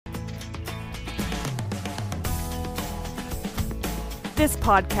This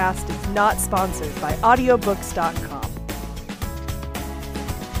podcast is not sponsored by audiobooks.com.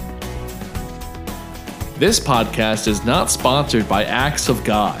 This podcast is not sponsored by Acts of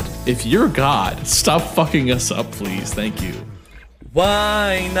God. If you're God, stop fucking us up, please. Thank you.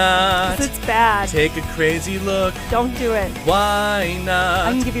 Why not? It's bad. Take a crazy look. Don't do it. Why not?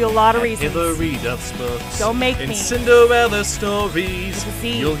 I can give you a lot of reasons. Hilary Duff's books. Don't make and me. Cinderella stories. With a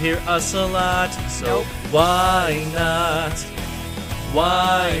Z. You'll hear us a lot. So Nope. why not?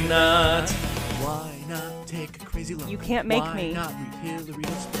 Why not? Why not take a crazy look? You can't make why me. Why not read Hilary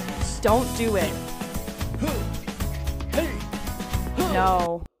Duff's books? Don't do it. Hey.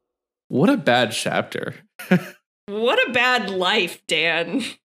 No. What a bad chapter. What a bad life, Dan.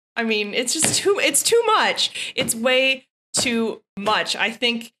 I mean, it's too much. It's way too much. I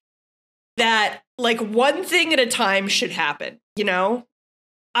think that like one thing at a time should happen, you know?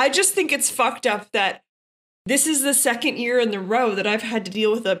 I just think it's fucked up that this is the second year in a row that I've had to deal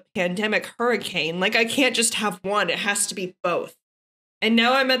with a pandemic hurricane. Like I can't just have one. It has to be both. And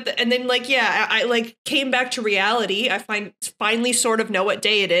now I'm and then like, yeah, I like came back to reality. I finally sort of know what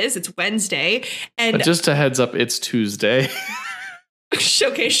day it is. It's Wednesday. And But just a heads up, it's Tuesday.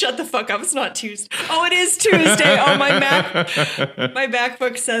 okay, shut the fuck up. It's not Tuesday. Oh, it is Tuesday. Oh, my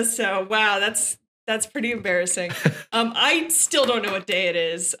MacBook says so. Wow, that's pretty embarrassing. I still don't know what day it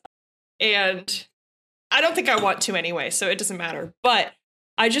is. And I don't think I want to anyway, so it doesn't matter. But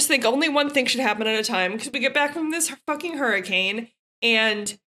I just think only one thing should happen at a time because we get back from this fucking hurricane.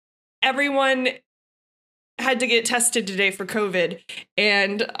 And everyone had to get tested today for COVID.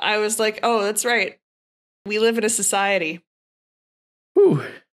 And I was like, oh, that's right. We live in a society. Whew.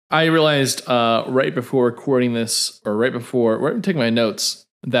 I realized right before recording this, or right taking my notes,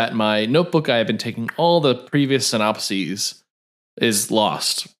 that my notebook I have been taking all the previous synopses is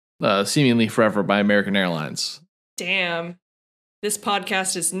lost, seemingly forever, by American Airlines. Damn. This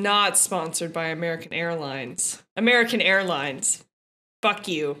podcast is not sponsored by American Airlines. American Airlines. Fuck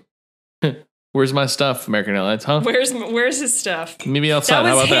you. Where's my stuff, American Airlines, huh? Where's his stuff? Maybe outside.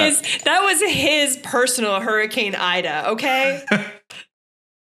 How about that? That was his personal Hurricane Ida, okay?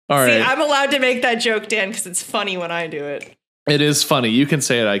 All right. See, I'm allowed to make that joke, Dan, because it's funny when I do it. It is funny. You can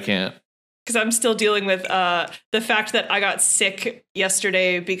say it, I can't. Because I'm still dealing with the fact that I got sick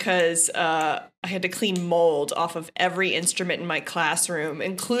yesterday because I had to clean mold off of every instrument in my classroom,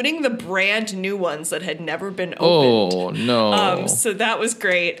 including the brand new ones that had never been opened. Oh, no. So that was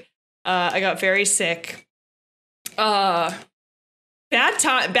great. I got very sick. Bad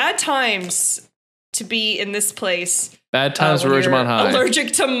times to be in this place. Bad times for when Ridgemont you're High.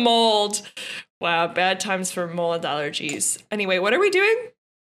 Allergic to mold. Wow, bad times for mold allergies. Anyway, what are we doing?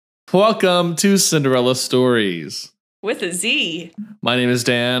 Welcome to Cinderella Stories. With a Z. My name is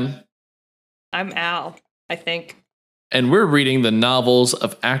Dan. I'm Al, I think. And we're reading the novels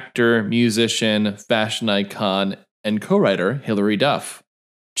of actor, musician, fashion icon, and co-writer Hilary Duff.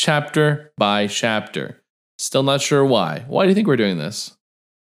 Chapter by chapter. Still not sure why. Why do you think we're doing this?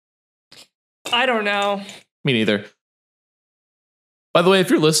 I don't know. Me neither. By the way, if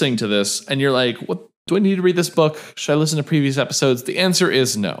you're listening to this and you're like, what do I need to read this book? Should I listen to previous episodes? The answer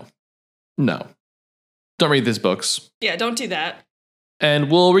is no. No. Don't read these books. Yeah, don't do that.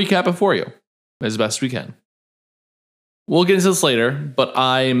 And we'll recap it for you as best we can. We'll get into this later, but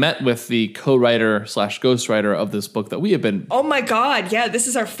I met with the co-writer / ghostwriter of this book that we have been Oh my God, yeah, this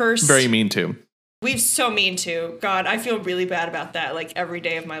is our first. very mean to. We've so mean to. God, I feel really bad about that, like every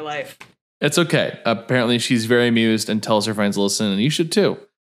day of my life. It's okay. Apparently she's very amused and tells her friends to listen, and you should too.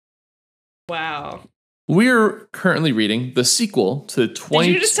 Wow. We're currently reading the sequel to the 2010...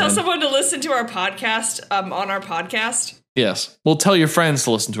 Did you just tell someone to listen to our podcast on our podcast? Yes. Well, tell your friends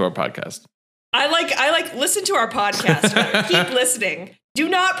to listen to our podcast. I like listen to our podcast. Keep listening. Do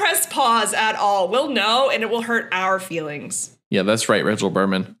not press pause at all. We'll know, and it will hurt our feelings. Yeah, that's right, Reginald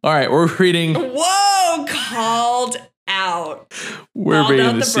Berman. All right, we're reading... Whoa, called out. We're Called reading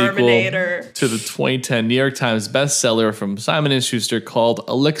out the the sequel Berminator. to the 2010 New York Times bestseller from Simon & Schuster called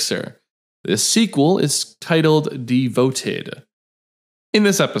Elixir. The sequel is titled Devoted. In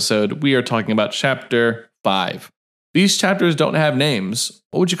this episode, we are talking about Chapter 5. These chapters don't have names.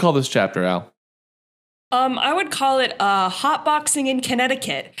 What would you call this chapter, Al? I would call it Hotboxing in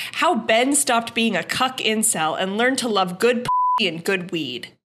Connecticut. How Ben stopped being a cuck incel and learned to love good p*** and good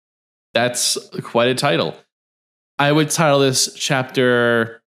weed. That's quite a title. I would title this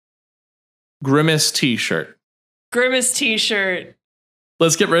chapter Grimace T-shirt. Grimace T-shirt.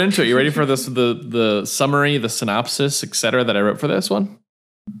 Let's get right into it. You ready for this? The summary, the synopsis, etc. that I wrote for this one?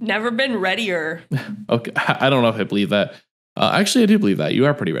 Never been readier. Okay, I don't know if I believe that. Actually, I do believe that. You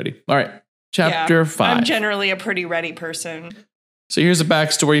are pretty ready. All right, chapter 5. I'm generally a pretty ready person. So here's a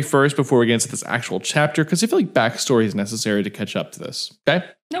backstory first before we get into this actual chapter, because I feel like backstory is necessary to catch up to this. Okay?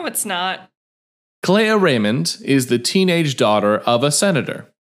 No, it's not. Clea Raymond is the teenage daughter of a senator.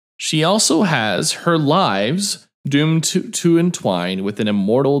 She also has her lives doomed to entwine with an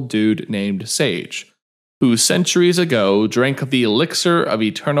immortal dude named Sage, who centuries ago drank the elixir of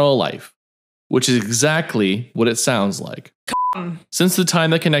eternal life, which is exactly what it sounds like. Since the time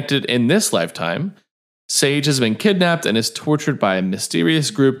that connected in this lifetime, Sage has been kidnapped and is tortured by a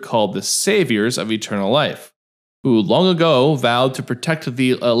mysterious group called the Saviors of Eternal Life, who long ago vowed to protect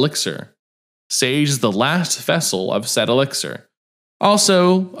the elixir. Sage is the last vessel of said elixir.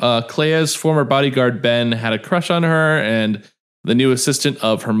 Also, Clea's former bodyguard Ben had a crush on her, and the new assistant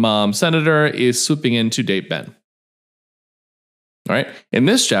of her mom, Senator, is swooping in to date Ben. All right, in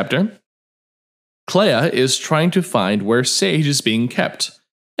this chapter, Clea is trying to find where Sage is being kept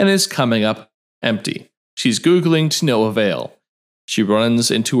and is coming up empty. She's Googling to no avail. She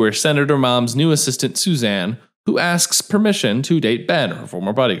runs into her senator mom's new assistant, Suzanne, who asks permission to date Ben, her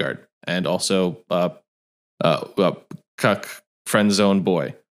former bodyguard, and also cuck friend zone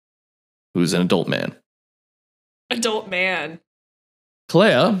boy, who's an adult man. Adult man.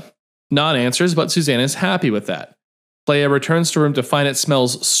 Clea non-answers, but Suzanne is happy with that. Clea returns to her room to find it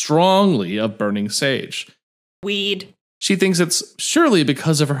smells strongly of burning sage. Weed. She thinks it's surely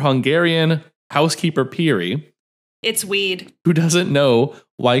because of her Hungarian housekeeper Piri. It's weed. Who doesn't know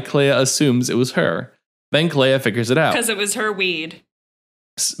why Clea assumes it was her. Then Clea figures it out. Because it was her weed.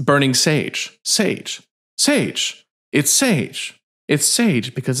 Burning sage. Sage. Sage. It's sage. It's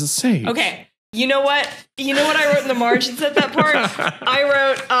sage because it's sage. Okay. You know what? You know what I wrote in the margins at that part? I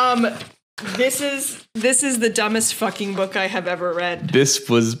wrote, this is the dumbest fucking book I have ever read. This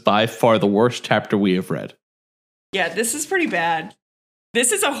was by far the worst chapter we have read. Yeah, this is pretty bad.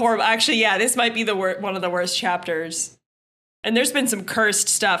 This is a horrible... Actually, yeah, this might be one of the worst chapters. And there's been some cursed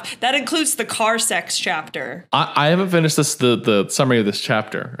stuff. That includes the car sex chapter. I haven't finished the summary of this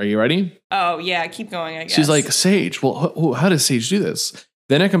chapter. Are you ready? Oh, yeah, keep going, I guess. She's like, Sage, well, how does Sage do this?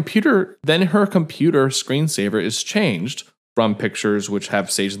 Then her computer screensaver is changed from pictures which have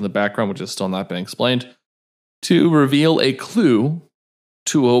Sage in the background, which has still not been explained, to reveal a clue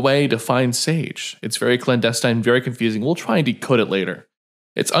to a way to find Sage. It's very clandestine, very confusing. We'll try and decode it later.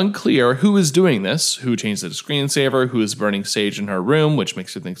 It's unclear who is doing this, who changed the screensaver, who is burning Sage in her room, which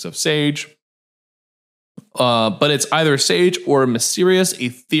makes her think of Sage. But it's either Sage or a mysterious,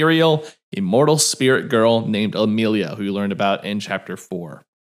 ethereal, immortal spirit girl named Amelia, who you learned about in chapter 4.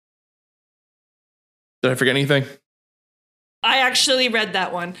 Did I forget anything? I actually read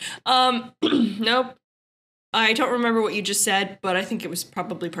that one. Nope. I don't remember what you just said, but I think it was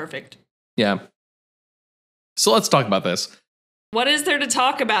probably perfect. Yeah. So let's talk about this. What is there to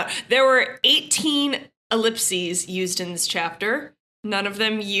talk about? There were 18 ellipses used in this chapter. None of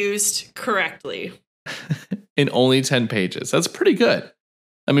them used correctly. In only 10 pages. That's pretty good.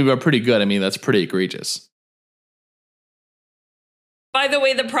 I mean, by pretty good, I mean, that's pretty egregious. By the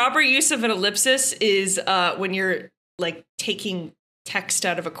way, the proper use of an ellipsis is when you're like taking text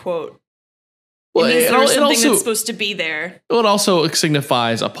out of a quote. Well, it means there's something that's supposed to be there. Well, it also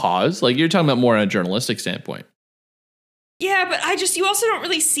signifies a pause. Like you're talking about more on a journalistic standpoint. Yeah, but you also don't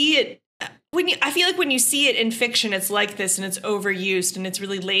really see it. I feel like when you see it in fiction, it's like this and it's overused and it's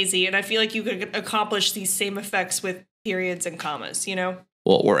really lazy. And I feel like you could accomplish these same effects with periods and commas, you know?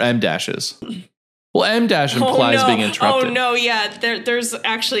 Well, or M dashes. Well, M dash implies being interrupted. Oh, no, yeah. There's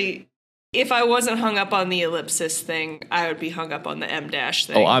actually, if I wasn't hung up on the ellipsis thing, I would be hung up on the M dash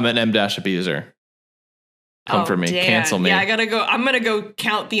thing. Oh, I'm an M dash abuser. Come for me. Dan. Cancel me. Yeah, I'm going to go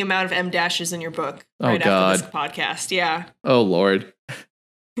count the amount of M dashes in your book after this podcast. Yeah. Oh, Lord.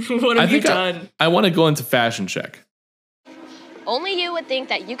 What have you done? I want to go into fashion check. Only you would think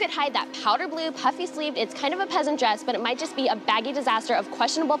that you could hide that powder blue, puffy-sleeved, it's kind of a peasant dress, but it might just be a baggy disaster of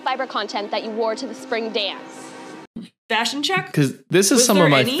questionable fiber content that you wore to the spring dance. Fashion check? Because this is some of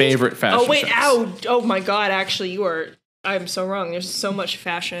my favorite fashion checks. Oh, wait, ow. Oh, my God, actually, I'm so wrong. There's so much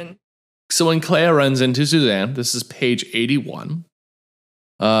fashion. So when Clea runs into Suzanne, this is page 81,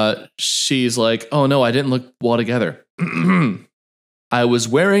 she's like, oh no, I didn't look well together. I was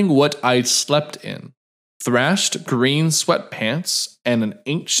wearing what I slept in, thrashed green sweatpants and an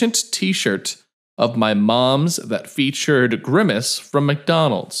ancient t-shirt of my mom's that featured Grimace from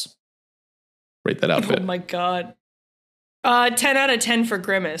McDonald's. Rate that outfit. Oh my God. 10 out of 10 for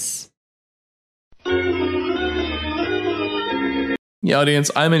Grimace. Yeah, audience,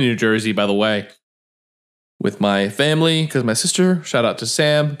 I'm in New Jersey, by the way, with my family, because my sister, shout out to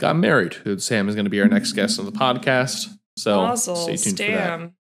Sam, got married. Sam is going to be our next guest on the podcast, so stay tuned for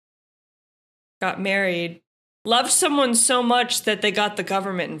that. Got married. Loved someone so much that they got the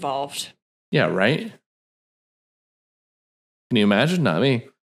government involved. Yeah, right? Can you imagine? Not me.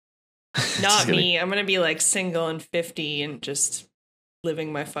 Not me. I'm gonna be like single and 50 and just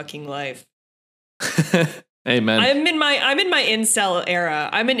living my fucking life. Amen. I'm in my incel era.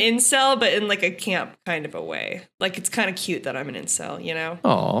 I'm an incel, but in like a camp kind of a way. Like it's kind of cute that I'm an incel, you know?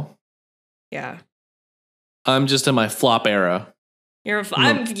 Aw. Yeah. I'm just in my flop era.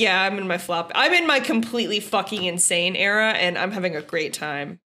 I'm in my flop. I'm in my completely fucking insane era, and I'm having a great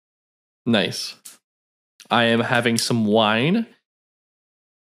time. Nice. I am having some wine.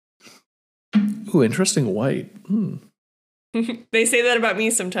 Ooh, interesting white. They say that about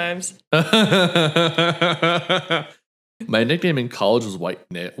me sometimes. My nickname in college was White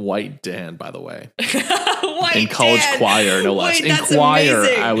Dan, by the way. White in college Dan. choir, no less. Wait, In that's choir,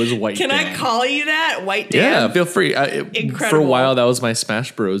 amazing. I was White Can Dan. I call you that? White Dan? Yeah, feel free. For Incredible. a while, that was my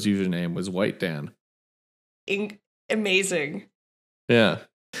Smash Bros. Username, was White Dan. Amazing. Yeah,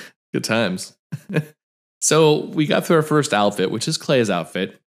 good times. So we got through our first outfit, which is Clea's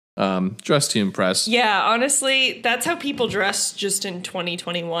outfit. Dressed to impress. Yeah, honestly, that's how people dress just in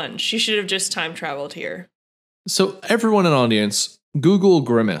 2021. She should have just time traveled here. So everyone in the audience, Google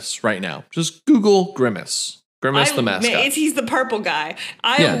Grimace right now. Just Google Grimace. Grimace the mascot. He's the purple guy.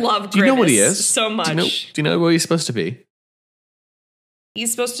 I love Grimace. Do you know what he is? So much. Do you know what he's supposed to be?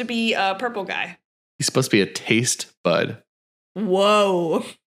 He's supposed to be a purple guy. He's supposed to be a taste bud. Whoa.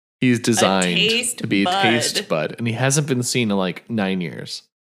 He's designed taste to be bud. a taste bud. And he hasn't been seen in like 9 years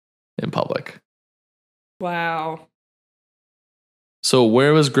in public. Wow. So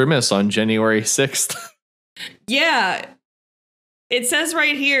where was Grimace on January 6th? Yeah. It says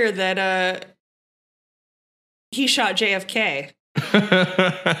right here that he shot JFK.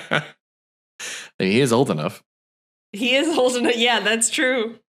 He is old enough. He is holding it. Yeah, that's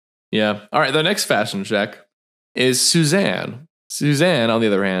true. Yeah. All right. The next fashion check is Suzanne. Suzanne, on the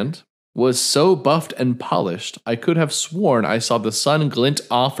other hand, was so buffed and polished, I could have sworn I saw the sun glint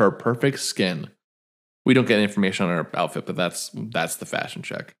off her perfect skin. We don't get information on her outfit, but that's the fashion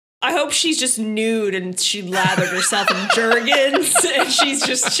check. I hope she's just nude and she lathered herself in Jergens and she's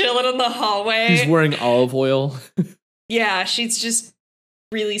just chilling in the hallway. She's wearing olive oil. Yeah, she's just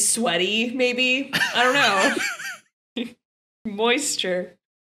really sweaty, maybe. I don't know. Moisture.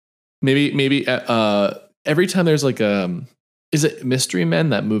 Maybe every time there's like is it Mystery Men,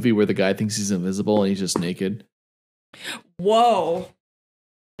 that movie where the guy thinks he's invisible and he's just naked? Whoa.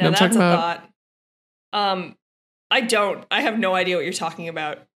 Now I'm that's talking a about- thought. I have no idea what you're talking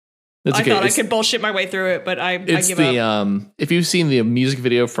about. That's I okay. thought I could bullshit my way through it, but I It's give the up. if you've seen the music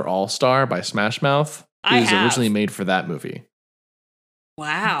video for All Star by Smash Mouth, it I was have. originally made for that movie.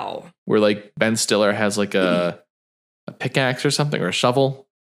 Wow. Where like Ben Stiller has like a pickaxe or something, or a shovel.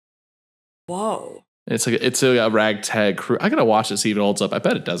 Whoa. It's a ragtag crew. I gotta watch it, see if it holds up. I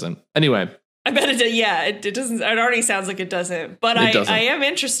bet it doesn't. Anyway, I bet it did. Yeah, it doesn't. It already sounds like it doesn't. But It doesn't. I am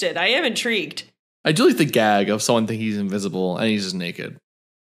interested. I am intrigued. I do like the gag of someone thinking he's invisible and he's just naked.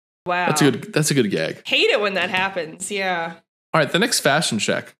 Wow. That's a good gag. Hate it when that happens. Yeah. All right, the next fashion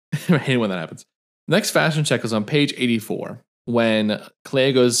check. I hate it when that happens. The next fashion check was on page 84. When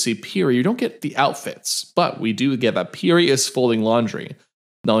Clea goes to see Piri, you don't get the outfits, but we do get that Piri is folding laundry.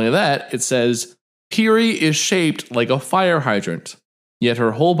 Not only that, it says Piri is shaped like a fire hydrant, yet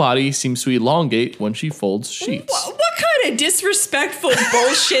her whole body seems to elongate when she folds sheets. What kind of disrespectful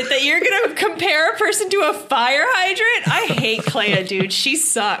bullshit that you're going to compare a person to a fire hydrant? I hate Clea, dude. She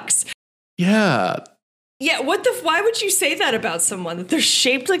sucks. Yeah. Yeah, why would you say that about someone? That they're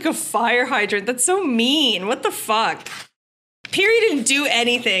shaped like a fire hydrant? That's so mean. What the fuck? Piri didn't do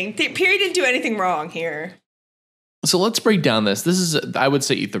anything. Piri didn't do anything wrong here. So let's break down this. This is, I would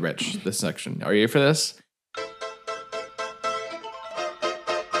say, Eat the Rich, this section. Are you ready for this?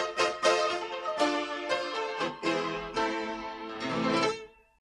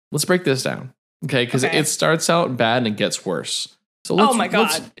 Let's break this down, okay? Because Okay. it starts out bad and it gets worse. So let's, Oh my God.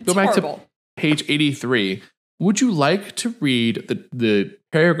 let's It's go back horrible. to page 83. Would you like to read the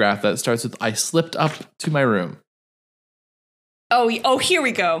paragraph that starts with, I slipped up to my room? Oh, here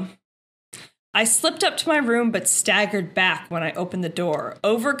we go. I slipped up to my room but staggered back when I opened the door,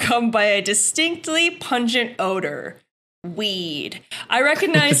 overcome by a distinctly pungent odor. Weed. I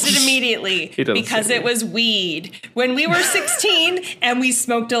recognized it immediately He doesn't because say it was weed. When we were 16 and we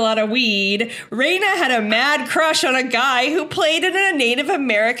smoked a lot of weed, Raina had a mad crush on a guy who played in a Native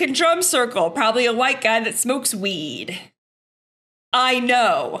American drum circle, probably a white guy that smokes weed. I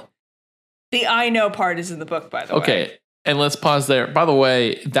know. The I know part is in the book, by the way. Okay, and let's pause there. By the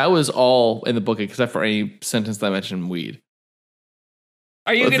way, that was all in the book except for any sentence that mentioned weed.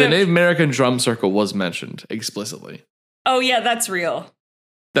 Are you The gonna? Native American drum circle was mentioned explicitly. Oh yeah, that's real.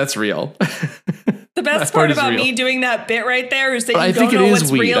 That's real. The best That part is about real. me doing that bit right there is that But you I think don't it know is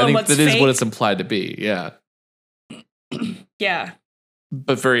what's weed. real I and think what's that fake. is what it's implied to be. Yeah. Yeah.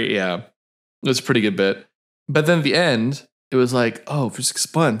 But it was a pretty good bit. But then at the end, it was like, oh, for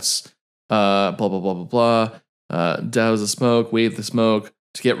 6 months, blah, blah, blah, blah, blah. Douse the smoke, wave the smoke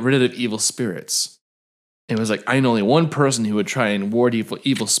to get rid of evil spirits. And it was like, I know only one person who would try and ward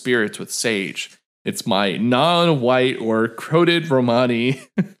evil spirits with sage. It's my non-white or crowded Romani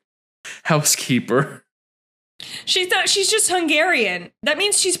housekeeper. She thought she's just Hungarian. That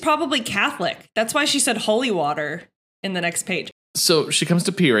means she's probably Catholic. That's why she said holy water in the next page. So she comes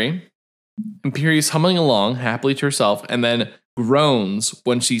to Piri, and Piri's humming along happily to herself, and then groans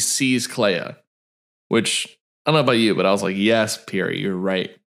when she sees Clea. Which, I don't know about you, but I was like, yes, Piri, you're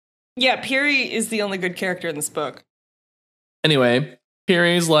right. Yeah, Piri is the only good character in this book. Anyway,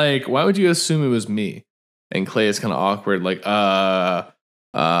 Piri's like, why would you assume it was me? And Clea's kind of awkward, like,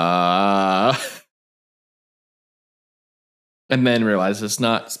 and then realizes it's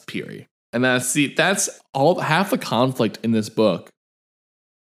not Piri. And that's all half the conflict in this book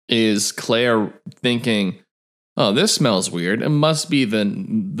is Claire thinking, oh, this smells weird. It must be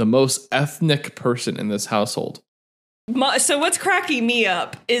the most ethnic person in this household. So what's cracking me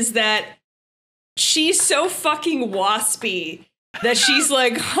up is that she's so fucking waspy that she's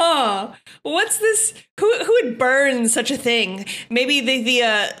like, huh, what's this? Who would burn such a thing? Maybe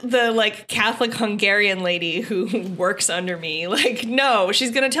the like Catholic Hungarian lady who works under me. Like, no,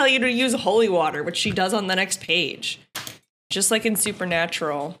 she's gonna tell you to use holy water, which she does on the next page, just like in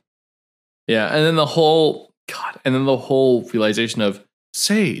Supernatural. Yeah, and then the whole realization of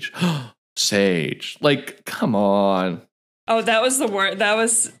sage, sage. Like, come on. Oh, that was the word.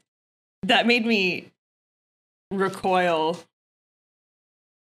 That made me recoil.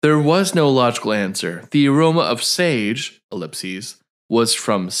 There was no logical answer. The aroma of sage, ellipses, was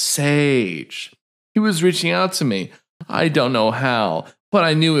from Sage. He was reaching out to me. I don't know how, but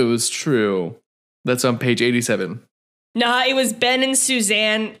I knew it was true. That's on page 87. Nah, it was Ben and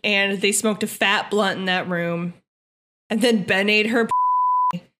Suzanne, and they smoked a fat blunt in that room. And then Ben ate her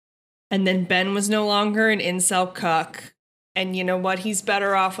and then Ben was no longer an incel cuck. And you know what? He's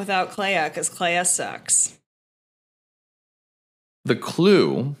better off without Clea, because Clea sucks. The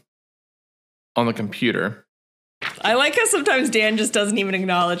clue on the computer. I like how sometimes Dan just doesn't even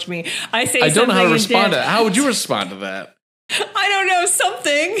acknowledge me. I say I don't know how to something respond and to Dan- that. How would you respond to that? I don't know,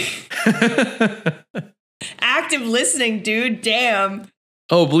 something. Active listening, dude. Damn.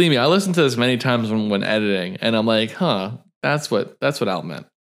 Oh, believe me, I listened to this many times when editing, and I'm like, huh, that's what Al meant.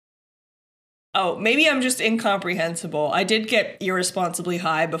 Oh, maybe I'm just incomprehensible. I did get irresponsibly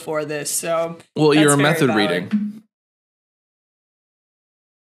high before this, so. Well, that's you're a very method valid. reading.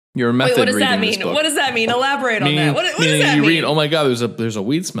 You're a method Wait, what does reading that this mean? book. What does that mean? Elaborate on that. What does Meaning that you mean? read, oh my god, there's a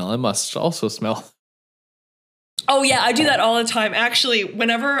weed smell. It must also smell. Oh yeah, I do that all the time. Actually,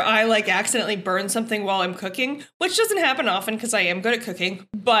 whenever I like accidentally burn something while I'm cooking, which doesn't happen often because I am good at cooking,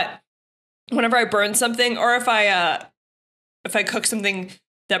 but whenever I burn something, or if I cook something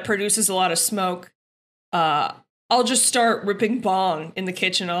that produces a lot of smoke, I'll just start ripping bong in the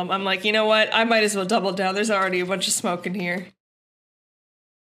kitchen. I'm like, you know what? I might as well double down. There's already a bunch of smoke in here.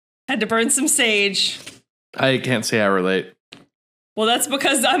 Had to burn some sage. I can't say I relate. Well, that's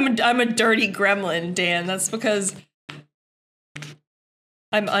because I'm a dirty gremlin, Dan. That's because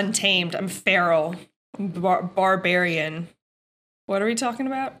I'm untamed. I'm feral. I'm barbarian. What are we talking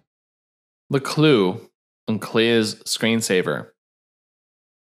about? The clue on Clea's screensaver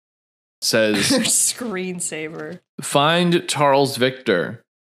says, Screensaver. find Charles Victor,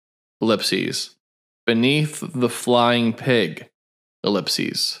 ellipses, beneath the flying pig,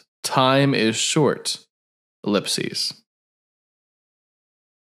 ellipses. Time is short, ellipses.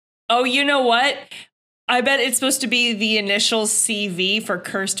 Oh, you know what? I bet it's supposed to be the initial CV for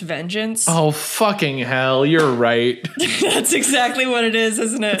Cursed Vengeance. Oh, fucking hell, you're right. That's exactly what it is,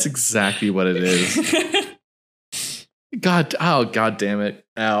 isn't it? That's exactly what it is. God damn it,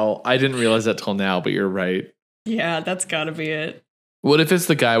 Al. I didn't realize that till now, but you're right. Yeah, that's gotta be it. What if it's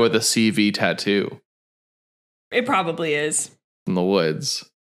the guy with the CV tattoo It probably is. in the woods?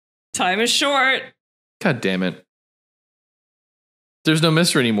 Time is short. God damn it. There's no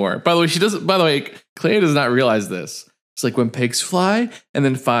mystery anymore. By the way, Clea does not realize this. It's like when pigs fly and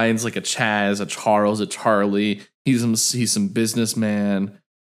then finds like a Chaz, a Charles, a Charlie. He's some businessman.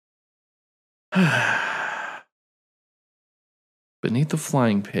 Beneath the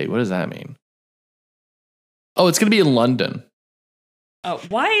flying pig. What does that mean? Oh, it's going to be in London. Oh,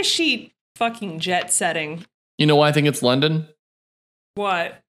 why is she fucking jet setting? You know why I think it's London?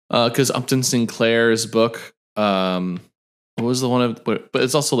 What? Because Upton Sinclair's book, what was the one of? But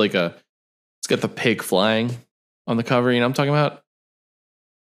it's also like it's got the pig flying on the cover. You know what I'm talking about?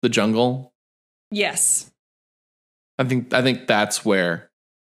 The Jungle. Yes. I think that's where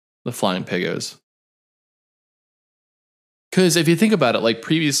the flying pig is. Because if you think about it, like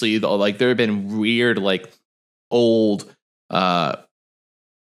previously, like there have been weird, like old pop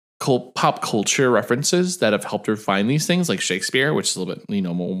culture references that have helped her find these things, like Shakespeare, which is a little bit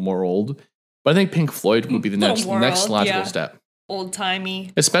more old. But I think Pink Floyd would be the next logical step. Old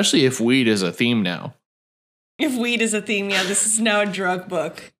timey. Especially if weed is a theme now. If weed is a theme, yeah, this is now a drug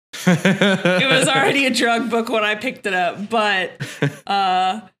book. It was already a drug book when I picked it up, but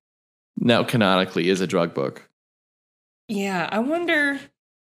now canonically is a drug book. Yeah, I wonder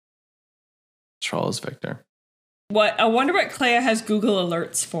Charles Victor. I wonder what Clea has Google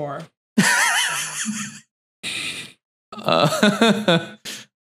alerts for.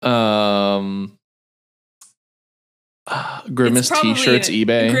 Grimace t-shirts,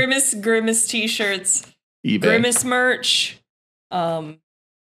 eBay. Grimace t-shirts, eBay. Grimace merch,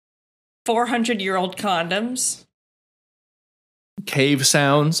 400-year-old condoms, cave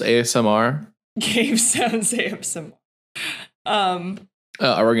sounds, ASMR. Cave sounds, ASMR.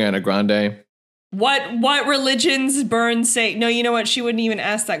 Ariana Grande. What religions burn say? No, you know what? She wouldn't even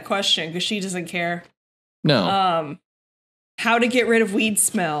ask that question because she doesn't care. No. How to get rid of weed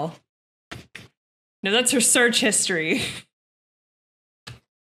smell. No, that's her search history.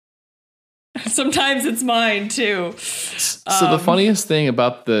 Sometimes it's mine too. So the funniest thing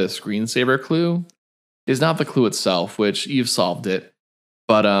about the screensaver clue is not the clue itself, which you've solved it,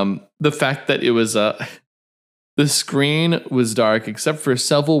 but the fact that it was the screen was dark except for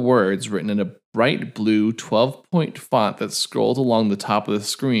several words written in a bright blue 12-point font that scrolled along the top of the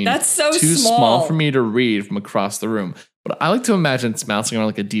screen. That's so too small for me to read from across the room. But I like to imagine it's bouncing around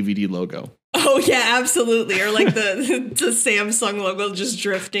like a DVD logo. Oh yeah, absolutely. Or like the Samsung logo just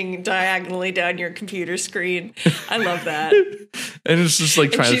drifting diagonally down your computer screen. I love that. And it's just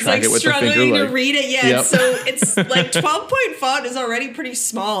like trying to track it with the finger. Struggling to read it. Yeah, yep. So it's like 12-point font is already pretty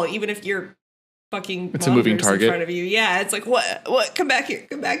small, even if you're fucking it's a moving target in front of you. Yeah, it's like what? Come back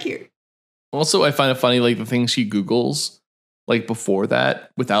here. Also, I find it funny, like the things she Googles, like before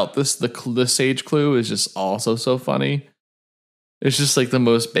that, without this, the sage clue is just also so funny. It's just like the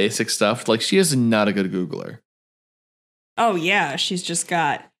most basic stuff. Like she is not a good Googler. Oh yeah, she's just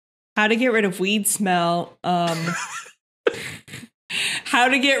got how to get rid of weed smell. How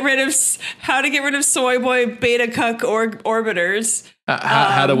to get rid of soy boy beta cuck orbiters.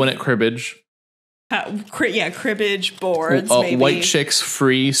 How to win at cribbage. Cribbage boards. Maybe. White chicks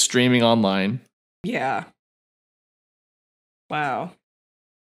free streaming online. Yeah. Wow.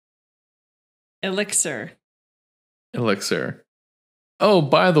 Elixir. Oh,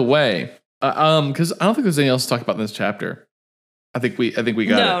 by the way, because I don't think there's anything else to talk about in this chapter. I think we got it.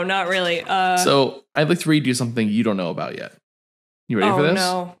 No, not really. So I'd like to read you something you don't know about yet. You ready for this?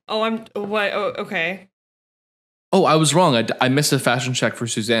 No. Oh, what? Oh, okay. Oh, I was wrong. I missed a fashion check for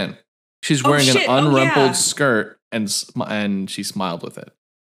Suzanne. She's wearing an unrumpled skirt, and she smiled with it.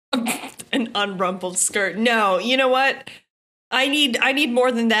 An unrumpled skirt. No, you know what? I need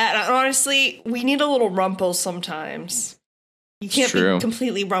more than that. Honestly, we need a little rumple sometimes. You can't be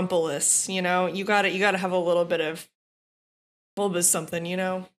completely rumpleless, you know? You gotta have a little bit of something, you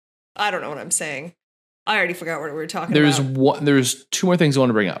know? I don't know what I'm saying. I already forgot what we were talking about. There's two more things I want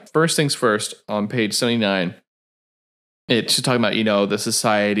to bring up. First things first, on page 79, it's talking about, the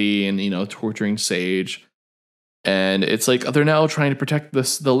society and, torturing Sage. And it's like they're now trying to protect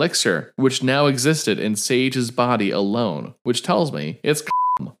the elixir, which now existed in Sage's body alone, which tells me it's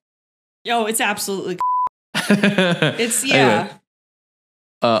Oh, it's absolutely it's, yeah.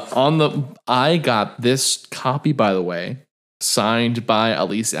 Anyway, I got this copy, by the way, signed by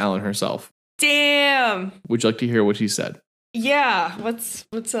Elise Allen herself. Damn. Would you like to hear what she said? Yeah. What's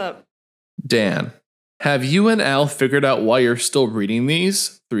up? Dan, have you and Al figured out why you're still reading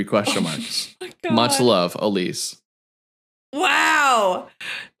these? 3 question marks. Oh my God. Much love, Elise. Wow.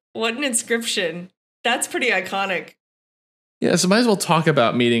 What an inscription. That's pretty iconic. Yeah, so might as well talk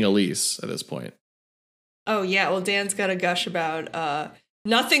about meeting Elise at this point. Oh, yeah. Well, Dan's got a gush about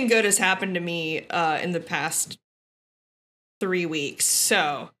nothing good has happened to me in the past 3 weeks.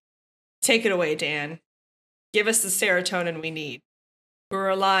 So take it away, Dan. Give us the serotonin we need. We're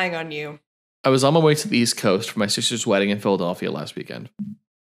relying on you. I was on my way to the East Coast for my sister's wedding in Philadelphia last weekend.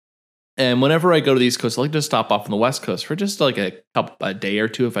 And whenever I go to the East Coast, I like to stop off on the West Coast for just like a day or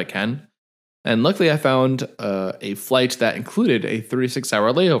two if I can. And luckily I found a flight that included a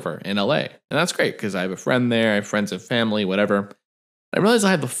 36-hour layover in LA. And that's great because I have a friend there, I have friends and family, whatever. I realized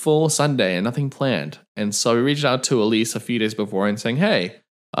I had the full Sunday and nothing planned. And so we reached out to Elise a few days before and saying, hey,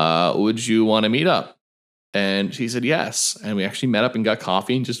 would you want to meet up? And she said yes. And we actually met up and got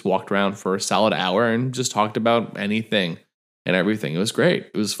coffee and just walked around for a solid hour and just talked about anything and everything. It was great.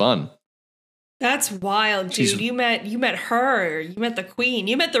 It was fun. That's wild, dude. You met her. You met the queen.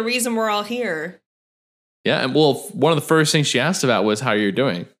 You met the reason we're all here. Yeah. And well, one of the first things she asked about was how you're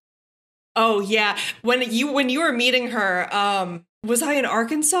doing. Oh, yeah. When you were meeting her, was I in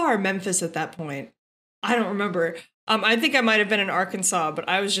Arkansas or Memphis at that point? I don't remember. I think I might have been in Arkansas, but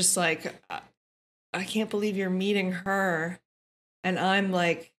I was just like, I can't believe you're meeting her. And I'm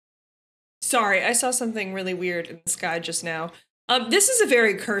like, sorry, I saw something really weird in the sky just now. This is a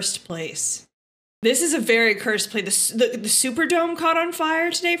very cursed place. This is a very cursed place. The Superdome caught on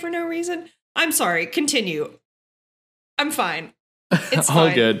fire today for no reason. I'm sorry. Continue. I'm fine. It's All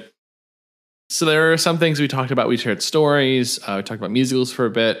fine. good. So there are some things we talked about. We shared stories. We talked about musicals for a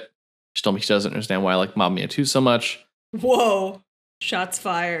bit. She told me she doesn't understand why I like Mamma Mia 2 so much. Whoa. Shots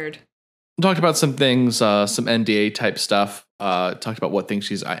fired. We talked about some things, some NDA type stuff. Talked about what things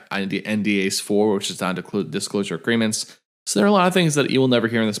she's NDAs for, which is non-disclosure agreements. So there are a lot of things that you will never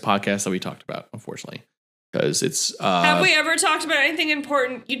hear in this podcast that we talked about, unfortunately. Because it's... Have we ever talked about anything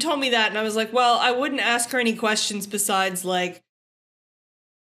important? You told me that, and I was like, well, I wouldn't ask her any questions besides, like,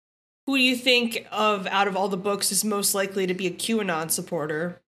 who do you think of out of all the books is most likely to be a QAnon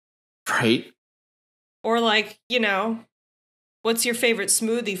supporter? Right. Or, like, you know, what's your favorite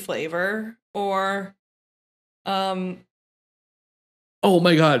smoothie flavor? Or, Oh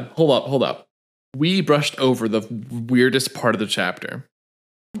my God. Hold up. We brushed over the weirdest part of the chapter.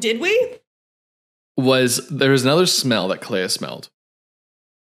 Did we? There was another smell that Clea smelled.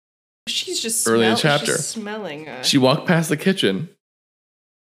 She's just early in the chapter. She's smelling. She walked past the kitchen.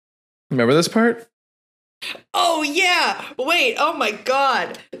 Remember this part? Oh yeah. Wait. Oh my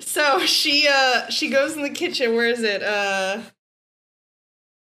God. So she goes in the kitchen. Where is it?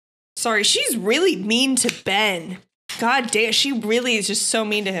 Sorry. She's really mean to Ben. God damn. She really is just so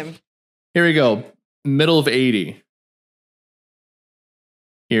mean to him. Here we go. Middle of 80.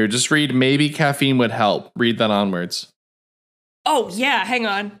 Here, just read maybe caffeine would help. Read that onwards. Oh yeah. Hang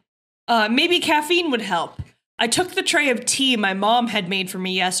on. Maybe caffeine would help. I took the tray of tea my mom had made for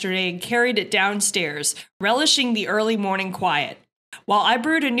me yesterday and carried it downstairs, relishing the early morning quiet. While I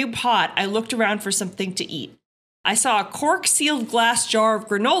brewed a new pot, I looked around for something to eat. I saw a cork-sealed glass jar of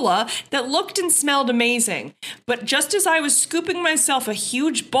granola that looked and smelled amazing. But just as I was scooping myself a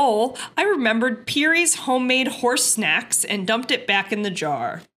huge bowl, I remembered Peary's homemade horse snacks and dumped it back in the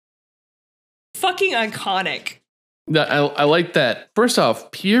jar. Fucking iconic. I like that. First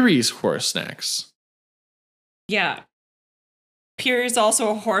off, Peary's horse snacks. Yeah. Peary's also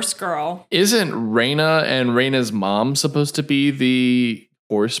a horse girl. Isn't Raina and Raina's mom supposed to be the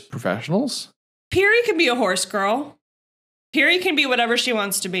horse professionals? Peary can be a horse girl. Peary can be whatever she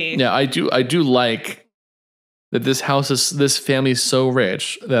wants to be. Yeah, I do like that this family is so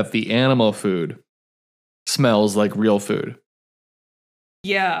rich that the animal food smells like real food.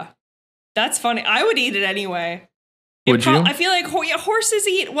 Yeah. That's funny. I would eat it anyway. Would you? I feel like horses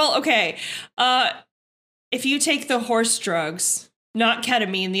eat. Well, okay. If you take the horse drugs, not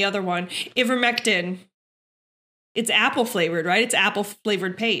ketamine, the other one, ivermectin, it's apple flavored, right? It's apple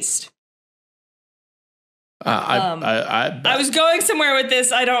flavored paste. I was going somewhere with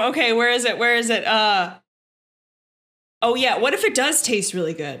this. Okay, where is it? Oh yeah, what if it does taste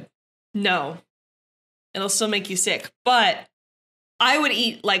really good? No. It'll still make you sick. But I would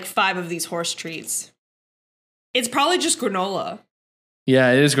eat like 5 of these horse treats. It's probably just granola.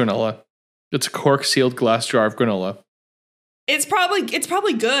 Yeah, it is granola. It's a cork-sealed glass jar of granola. It's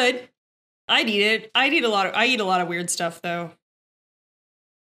probably good. I'd eat it. I eat a lot of weird stuff though.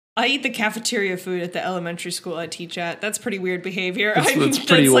 I eat the cafeteria food at the elementary school I teach at. That's pretty weird behavior. That's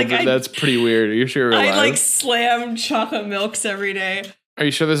pretty weird. Are you sure you're alive? I like slam chocolate milks every day. Are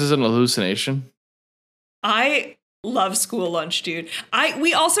you sure this isn't an hallucination? I love school lunch, dude.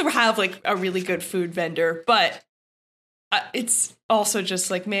 We also have like a really good food vendor, but it's also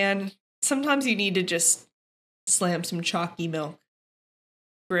just like, man, sometimes you need to just slam some chalky milk.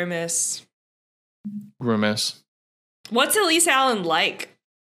 Grimace. What's Elise Allen like?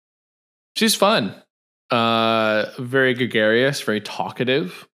 She's fun. Very gregarious, very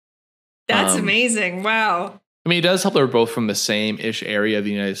talkative. That's amazing. Wow. I mean, it does help that we're both from the same-ish area of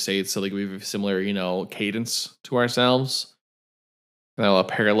the United States, so like we have a similar, cadence to ourselves. There are a lot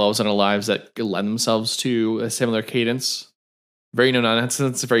of parallels in our lives that lend themselves to a similar cadence. Very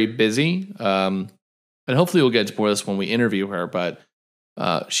no-nonsense, very busy. And hopefully we'll get to more of this when we interview her, but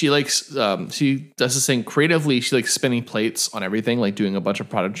She likes she does this thing creatively. She likes spinning plates on everything, like doing a bunch of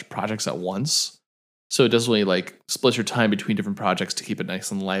projects at once. So it doesn't really like split your time between different projects to keep it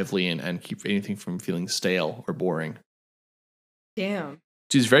nice and lively and keep anything from feeling stale or boring. Damn.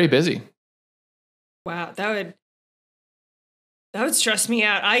 She's very busy. Wow, that would stress me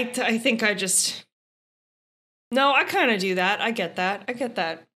out. I think I kind of do that. I get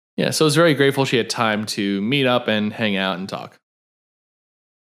that. Yeah, so I was very grateful she had time to meet up and hang out and talk.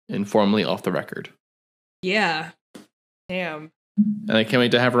 Informally off the record. Yeah. Damn. And I can't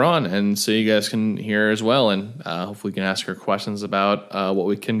wait to have her on, and so you guys can hear her as well, and hopefully we can ask her questions about what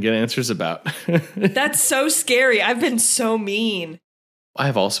we can get answers about. That's so scary. I've been so mean. I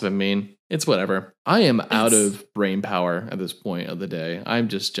have also been mean. It's whatever. I am out of brain power at this point of the day. I'm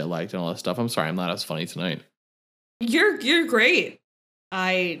just jet lagged and all that stuff. I'm sorry I'm not as funny tonight. You're great.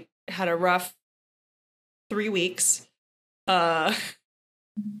 I had a rough 3 weeks. To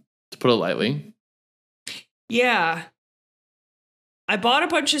put it lightly. Yeah. I bought a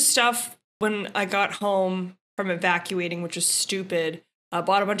bunch of stuff when I got home from evacuating, which was stupid. I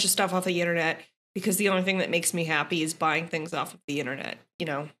bought a bunch of stuff off the internet because the only thing that makes me happy is buying things off of the internet, you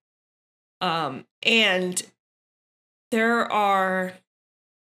know? And there are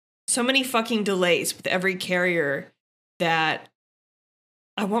so many fucking delays with every carrier that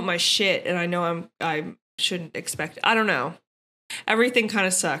I want my shit, and I know I shouldn't expect it. I don't know. Everything kind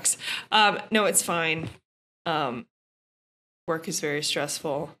of sucks. No, it's fine. Work is very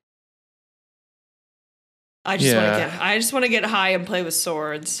stressful. I just want to get high and play with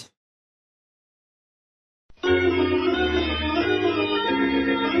swords.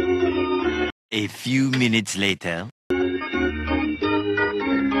 A few minutes later.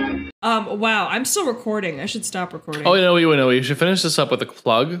 Wow, I'm still recording. I should stop recording. Oh, no, we should finish this up with a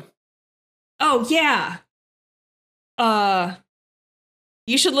plug. Oh, yeah.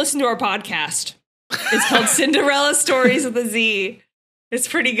 You should listen to our podcast. It's called Cinderella Stories with a Z. It's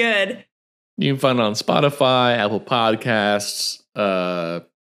pretty good. You can find it on Spotify, Apple Podcasts.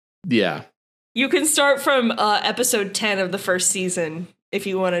 Yeah. You can start from episode 10 of the first season if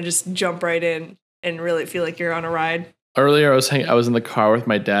you want to just jump right in and really feel like you're on a ride. Earlier, I was in the car with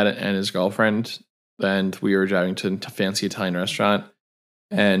my dad and his girlfriend, and we were driving to a fancy Italian restaurant,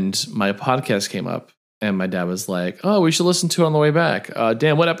 and my podcast came up, and my dad was like, "Oh, we should listen to it on the way back.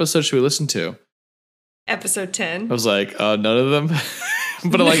 Dan, what episode should we listen to?" Episode 10. I was like, none of them.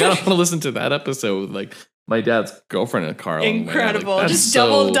 But I'm like, I don't want to listen to that episode with like my dad's girlfriend in a car. Incredible. Like, just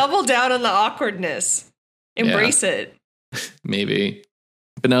double down on the awkwardness. Embrace it. Maybe.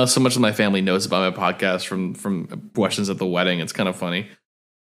 But now so much of my family knows about my podcast from questions at the wedding. It's kind of funny.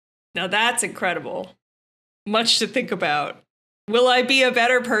 Now that's incredible. Much to think about. Will I be a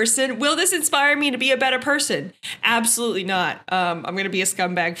better person? Will this inspire me to be a better person? Absolutely not. I'm going to be a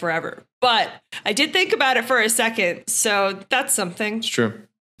scumbag forever. But I did think about it for a second, so that's something. It's true.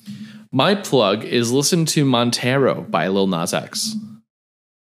 My plug is listen to Montero by Lil Nas X.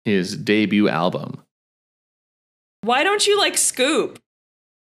 His debut album. Why don't you like Scoop?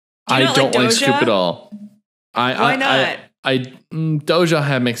 I don't like Scoop at all. Why not? Doja I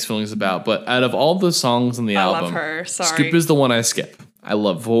have mixed feelings about, but out of all the songs on the album, I love her. Sorry. Scoop is the one I skip. I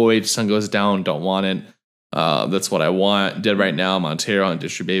love Void, Sun Goes Down, Don't Want It. That's What I Want, Dead Right Now, Montero, and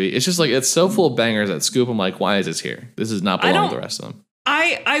District Baby. It's just like, it's so full of bangers at Scoop. I'm like, why is this here? This does not belong to the rest of them.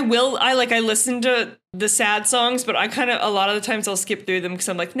 I listen to the sad songs, but I kind of, a lot of the times I'll skip through them because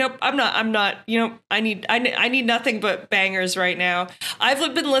I'm like, nope, I'm not, I need nothing but bangers right now.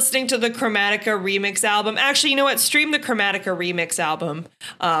 I've been listening to the Chromatica remix album. Actually, you know what? Stream the Chromatica remix album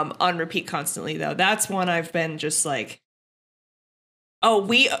on repeat constantly, though. That's one I've been just like, I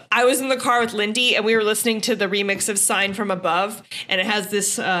was in the car with Lindy and we were listening to the remix of Sign from Above, and it has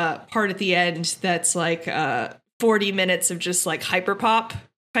this part at the end that's like 40 minutes of just like hyperpop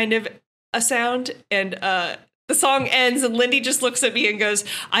kind of a sound, and the song ends and Lindy just looks at me and goes,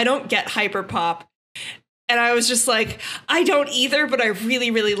 "I don't get hyperpop," and I was just like, I don't either, but I really,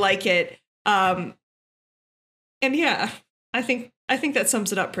 really like it. And yeah, I think that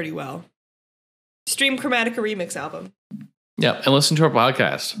sums it up pretty well. Stream Chromatica remix album. Yeah, and listen to our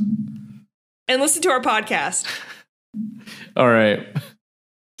podcast. All right.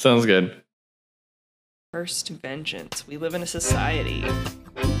 Sounds good. First Vengeance. We live in a society.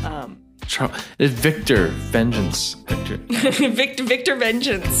 It's Victor Vengeance. Victor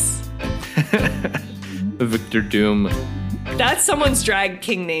Vengeance. Victor Doom. That's someone's drag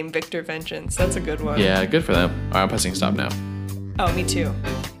king name, Victor Vengeance. That's a good one. Yeah, good for them. All right, I'm pressing stop now. Oh, me too.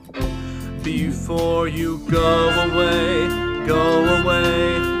 Before you go away, go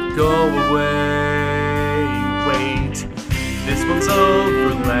away, go away. Wait This one's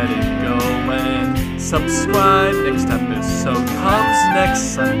over, let it go and subscribe. Next episode comes next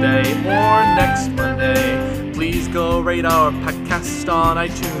Sunday or next Monday. Please go rate our podcast on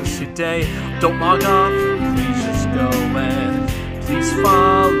iTunes today. Don't log off, please just go and please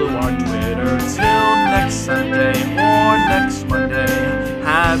follow our Twitter till next Sunday or next Monday.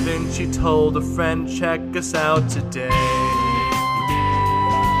 Haven't you told a friend? Check us out today.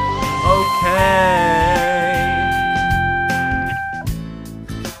 Okay.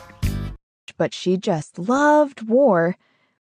 But she just loved war.